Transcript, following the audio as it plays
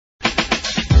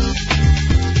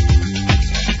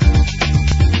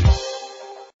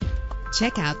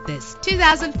Check out this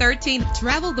 2013.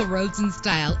 Travel the roads in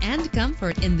style and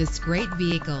comfort in this great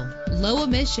vehicle. Low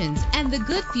emissions and the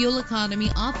good fuel economy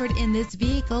offered in this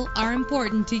vehicle are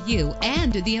important to you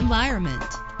and the environment.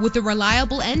 With a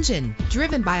reliable engine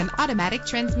driven by an automatic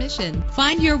transmission,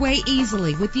 find your way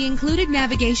easily with the included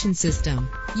navigation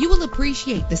system. You will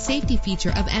appreciate the safety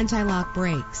feature of anti-lock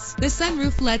brakes. The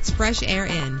sunroof lets fresh air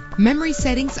in. Memory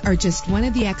settings are just one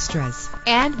of the extras.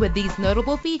 And with these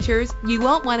notable features, you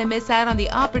won't want to miss out on the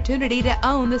opportunity to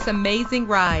own this amazing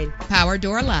ride. Power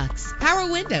door locks,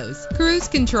 power windows, cruise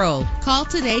control. Call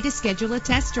today to schedule a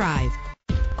test drive.